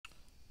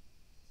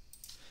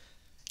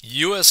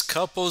US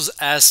couples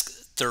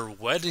ask their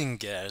wedding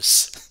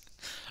guests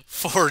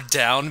for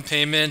down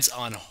payments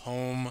on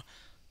home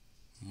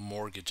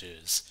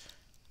mortgages.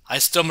 I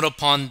stumbled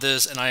upon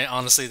this and I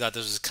honestly thought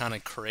this was kind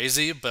of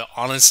crazy, but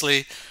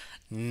honestly,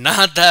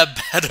 not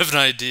that bad of an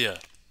idea.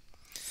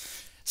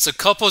 So,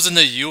 couples in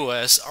the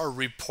US are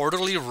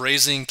reportedly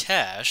raising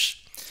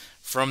cash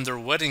from their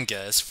wedding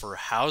guests for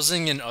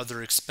housing and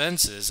other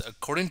expenses,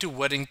 according to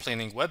wedding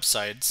planning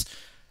websites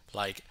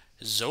like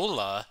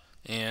Zola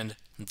and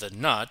The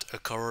Nut,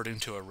 according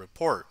to a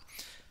report.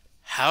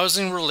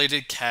 Housing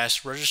related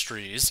cash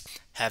registries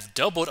have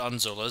doubled on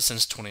Zola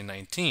since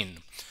 2019.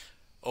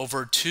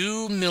 Over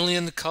 2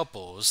 million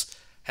couples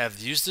have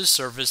used this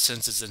service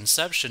since its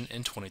inception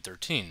in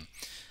 2013,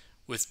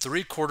 with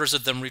three-quarters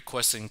of them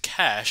requesting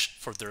cash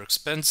for their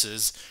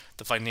expenses,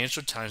 the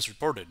Financial Times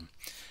reported.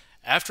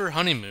 After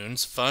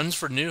honeymoons, funds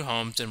for new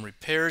homes and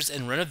repairs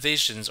and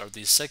renovations are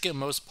the second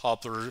most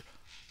popular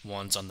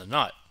ones on the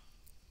Nut.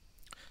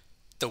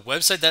 The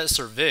website that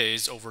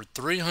surveys over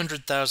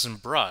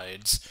 300,000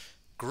 brides,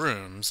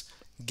 grooms,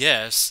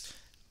 guests,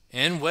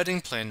 and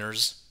wedding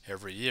planners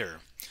every year.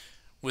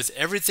 With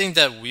everything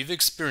that we've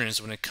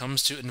experienced when it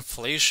comes to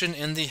inflation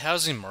in the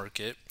housing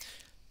market,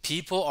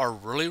 people are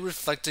really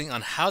reflecting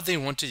on how they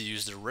want to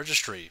use their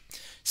registry,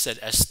 said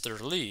Esther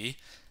Lee,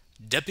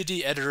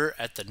 deputy editor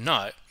at The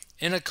Nut,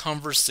 in a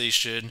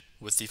conversation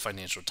with the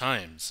Financial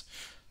Times.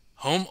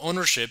 Home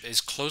ownership is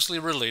closely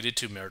related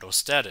to marital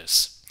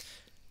status.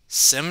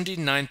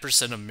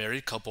 79% of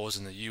married couples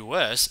in the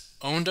US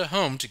owned a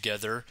home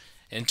together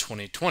in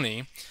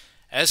 2020,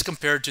 as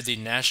compared to the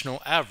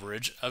national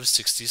average of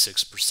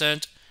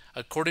 66%,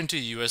 according to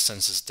US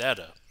Census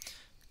data.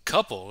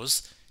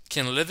 Couples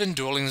can live in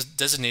dwellings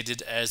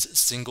designated as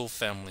single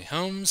family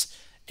homes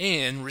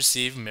and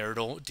receive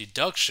marital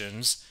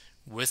deductions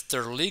with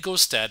their legal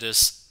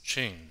status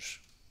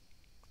change.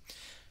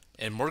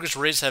 And mortgage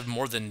rates have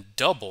more than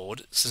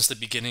doubled since the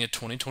beginning of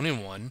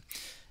 2021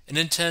 in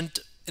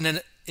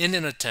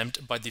an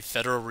attempt by the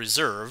Federal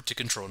Reserve to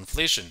control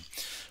inflation.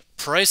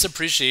 Price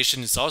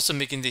appreciation is also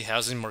making the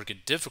housing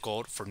market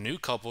difficult for new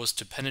couples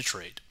to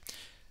penetrate.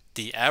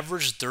 The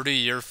average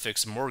 30-year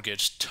fixed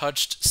mortgage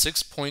touched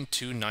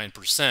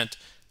 6.29%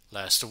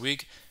 last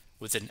week,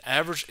 with an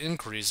average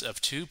increase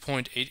of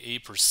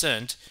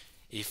 2.88%,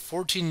 a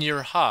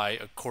 14-year high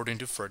according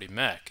to Freddie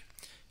Mac.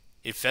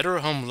 A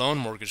Federal Home Loan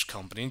Mortgage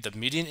Company, the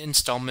median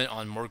installment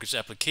on mortgage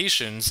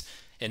applications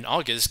in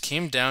August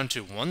came down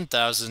to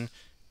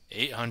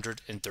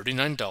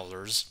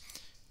 $1,839,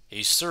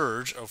 a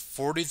surge of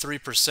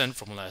 43%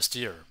 from last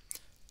year,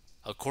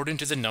 according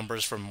to the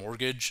numbers from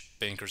Mortgage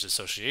Bankers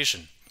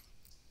Association.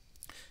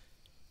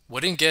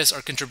 Wedding guests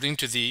are contributing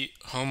to the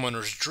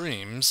homeowner's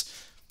dreams,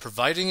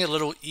 providing a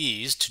little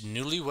ease to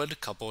newlywed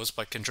couples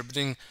by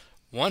contributing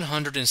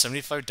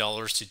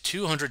 $175 to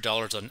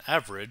 $200 on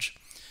average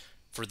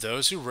for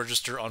those who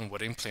register on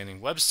wedding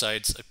planning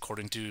websites,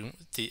 according to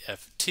the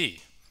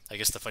FT, I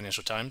guess the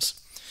Financial Times.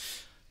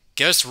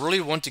 Guests really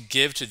want to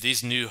give to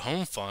these new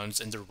home funds,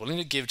 and they're willing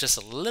to give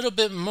just a little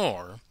bit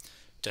more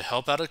to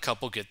help out a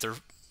couple get their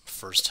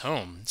first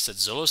home, said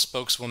Zillow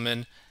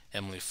spokeswoman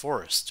Emily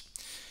Forrest.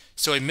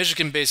 So, a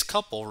Michigan based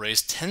couple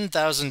raised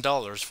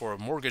 $10,000 for a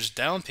mortgage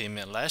down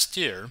payment last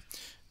year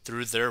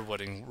through their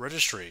wedding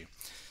registry.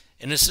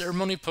 In a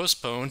ceremony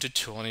postponed to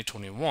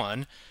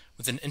 2021,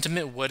 with an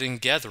intimate wedding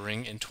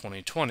gathering in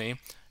 2020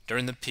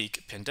 during the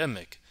peak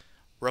pandemic.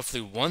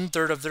 Roughly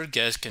one-third of their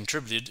guests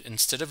contributed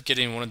instead of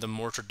getting one of the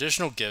more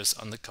traditional gifts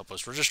on the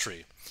couple's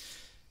registry,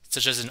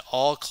 such as an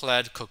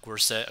all-clad cookware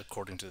set,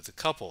 according to the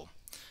couple.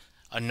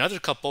 Another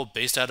couple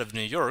based out of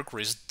New York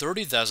raised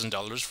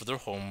 $30,000 for their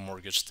home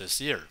mortgage this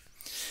year.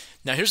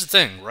 Now, here's the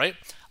thing, right?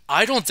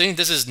 I don't think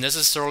this is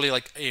necessarily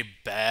like a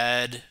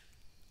bad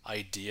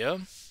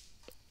idea.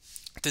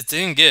 The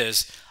thing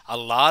is, a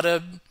lot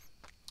of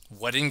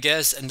wedding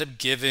guests end up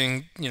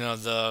giving,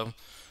 the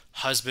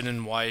husband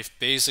and wife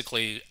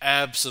basically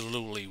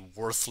absolutely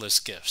worthless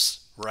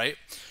gifts, right?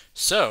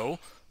 So,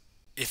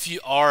 if you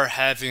are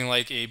having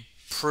like a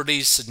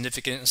pretty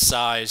significant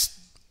sized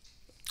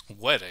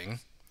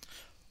wedding,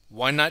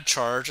 why not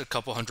charge a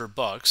couple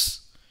 $100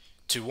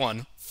 to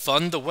one,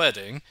 fund the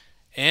wedding,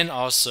 and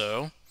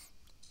also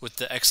with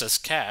the excess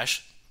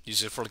cash,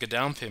 use it for like a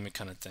down payment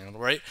kind of thing,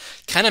 right?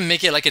 Kind of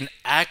make it like an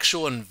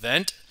actual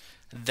event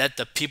that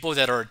the people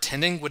that are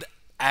attending would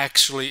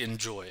actually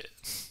enjoy it.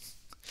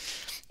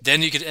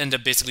 Then you could end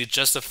up basically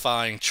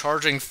justifying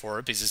charging for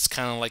it because it's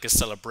kind of like a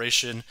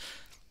celebration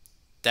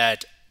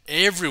that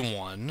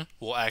everyone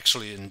will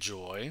actually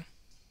enjoy,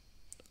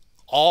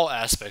 all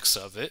aspects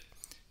of it,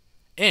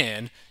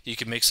 and you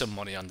can make some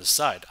money on the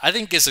side. I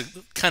think it's a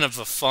kind of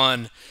a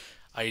fun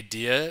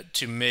idea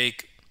to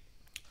make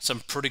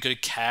some pretty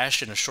good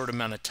cash in a short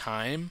amount of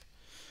time,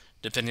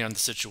 depending on the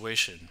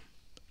situation.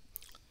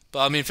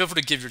 But I mean, feel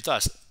free to give your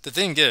thoughts. The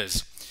thing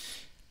is,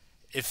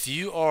 if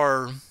you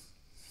are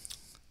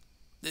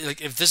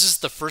like, if this is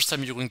the first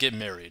time you're going to get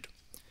married,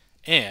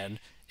 and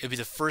it'll be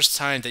the first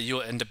time that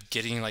you'll end up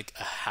getting like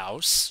a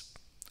house,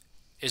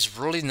 it's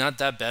really not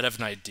that bad of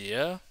an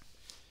idea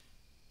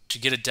to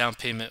get a down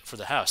payment for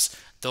the house.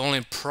 The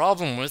only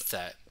problem with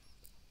that,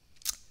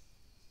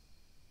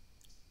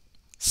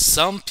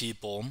 some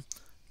people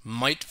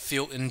might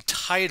feel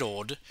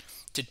entitled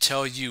to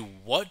tell you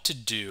what to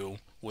do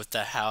with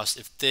the house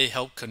if they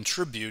help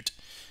contribute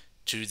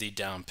to the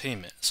down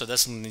payment. So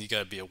that's something you got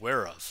to be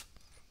aware of.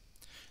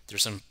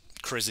 There's some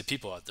crazy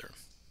people out there.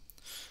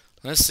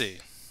 Let's see.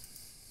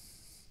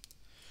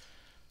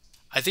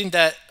 I think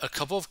that a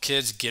couple of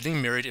kids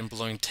getting married and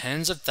blowing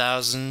tens of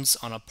thousands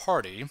on a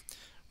party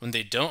when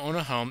they don't own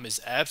a home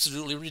is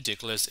absolutely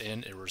ridiculous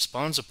and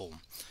irresponsible.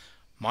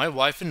 My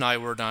wife and I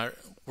were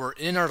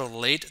in our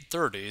late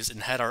 30s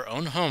and had our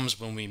own homes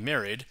when we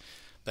married,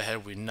 but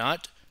had we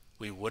not,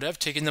 we would have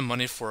taken the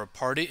money for a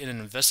party and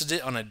invested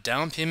it on a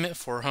down payment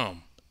for a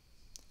home.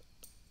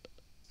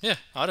 Yeah,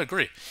 I'd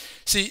agree.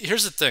 See,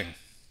 here's the thing.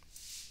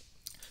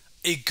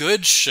 A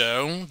good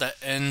show that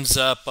ends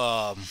up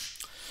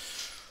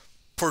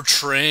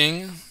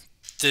portraying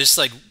this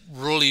like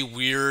really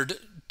weird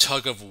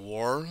tug of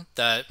war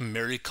that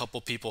married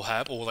couple people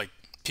have, or like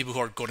people who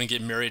are going to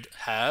get married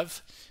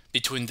have,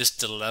 between this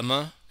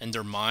dilemma in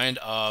their mind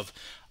of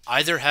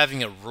either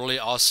having a really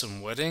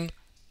awesome wedding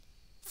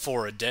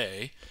for a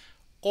day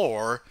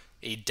or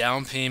a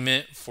down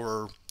payment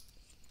for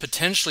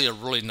potentially a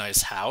really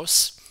nice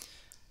house,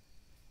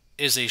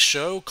 is a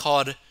show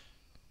called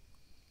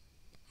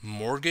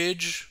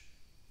Mortgage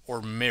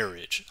or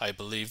Marriage. I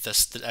believe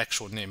that's the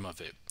actual name of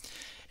it.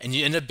 And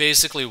you end up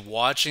basically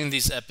watching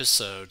these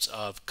episodes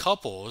of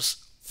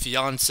couples,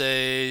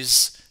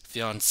 fiancés,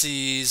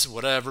 fiancés,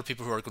 whatever,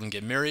 people who are going to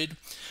get married,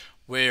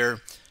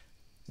 where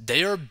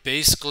they are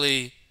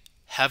basically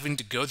having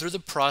to go through the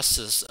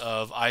process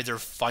of either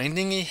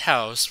finding a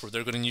house where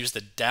they're going to use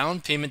the down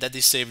payment that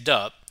they saved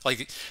up.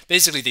 Like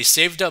basically they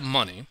saved up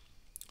money,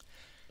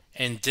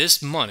 and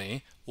this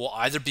money will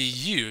either be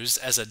used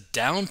as a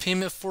down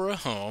payment for a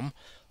home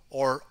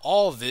or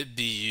all of it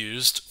be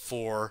used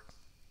for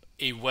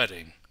a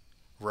wedding,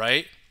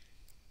 right?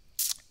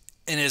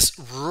 And it's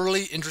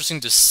really interesting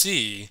to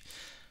see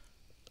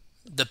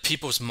the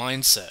people's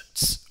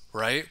mindsets,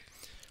 right?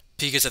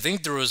 Because I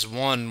think there was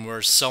one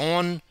where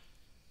someone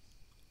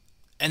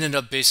ended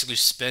up basically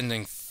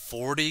spending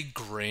 40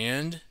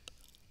 grand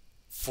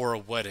for a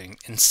wedding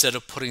instead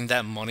of putting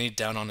that money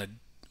down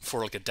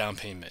for like a down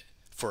payment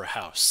for a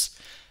house.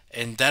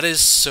 And that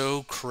is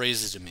so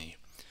crazy to me.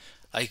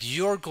 Like,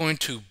 you're going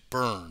to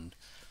burn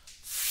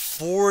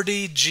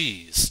 40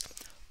 G's,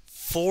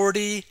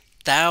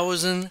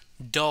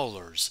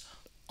 $40,000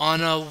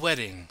 on a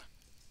wedding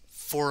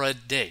for a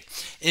day.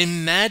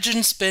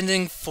 Imagine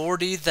spending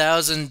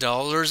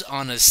 $40,000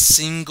 on a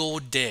single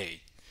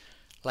day.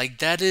 Like,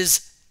 that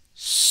is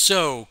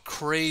so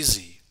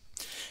crazy.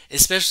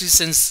 Especially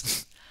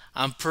since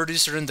I'm pretty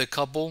certain the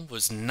couple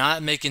was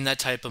not making that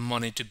type of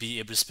money to be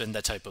able to spend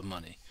that type of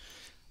money.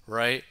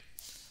 Right?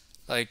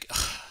 Like,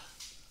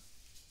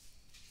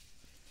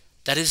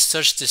 that is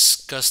such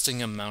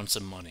disgusting amounts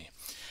of money.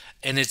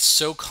 And it's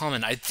so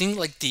common. I think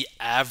like the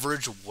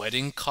average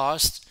wedding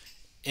cost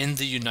in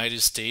the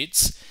United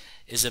States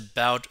is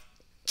about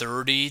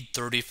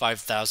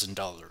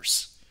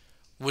 $35,000,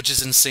 which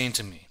is insane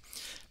to me.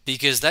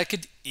 Because that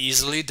could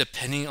easily,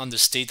 depending on the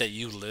state that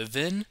you live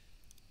in,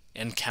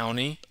 and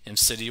county, and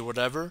city, or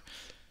whatever,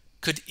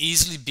 could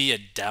easily be a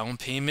down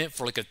payment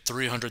for like a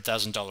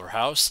 $300,000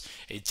 house,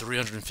 a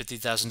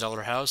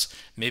 $350,000 house,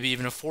 maybe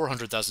even a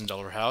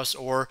 $400,000 house,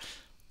 or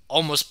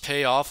almost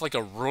pay off like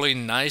a really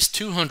nice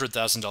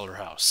 $200,000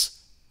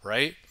 house,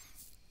 right?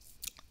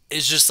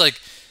 It's just like,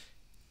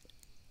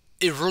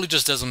 it really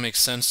just doesn't make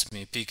sense to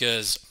me,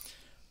 because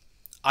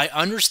I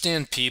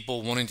understand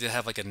people wanting to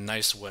have like a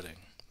nice wedding.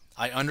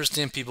 I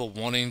understand people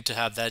wanting to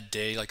have that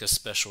day like a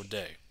special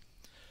day.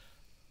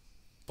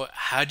 But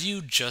how do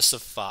you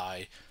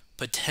justify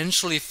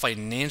potentially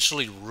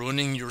financially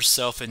ruining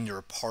yourself and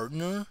your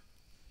partner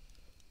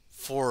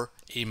for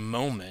a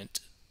moment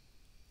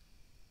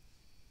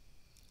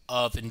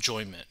of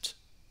enjoyment?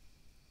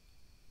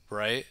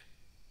 Right?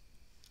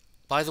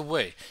 By the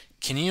way,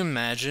 can you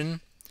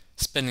imagine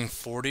spending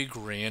 40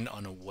 grand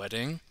on a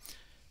wedding?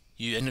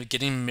 You end up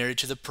getting married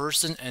to the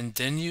person and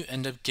then you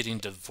end up getting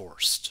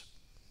divorced.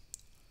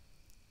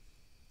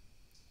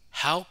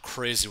 How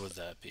crazy would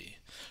that be?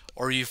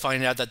 Or you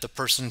find out that the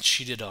person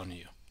cheated on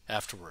you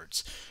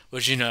afterwards,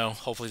 which, you know,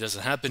 hopefully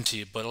doesn't happen to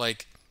you, but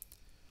like,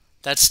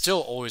 that's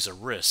still always a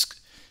risk.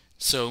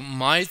 So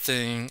my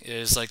thing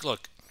is like,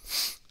 look,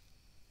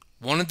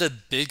 one of the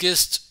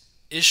biggest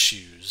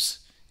issues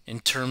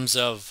in terms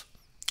of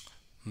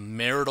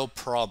marital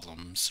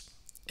problems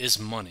is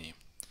money.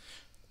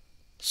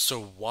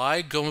 So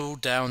why go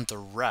down the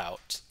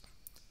route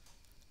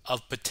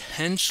of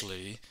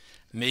potentially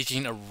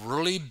making a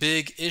really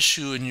big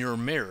issue in your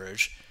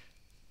marriage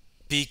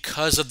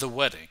because of the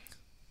wedding?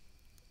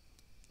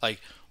 Like,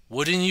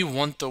 wouldn't you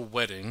want the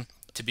wedding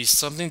to be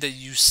something that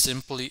you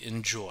simply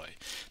enjoy?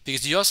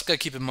 Because you also got to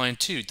keep in mind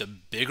too, the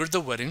bigger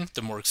the wedding,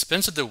 the more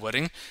expensive the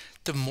wedding,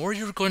 the more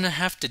you're going to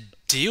have to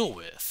deal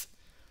with.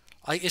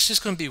 Like, it's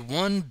just going to be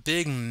one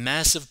big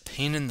massive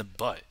pain in the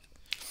butt.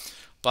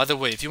 By the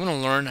way, if you want to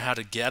learn how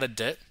to get out of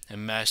debt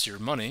and master your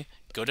money,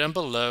 go down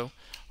below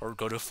or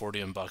go to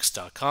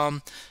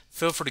 40inbox.com.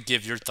 Feel free to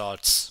give your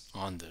thoughts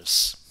on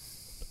this.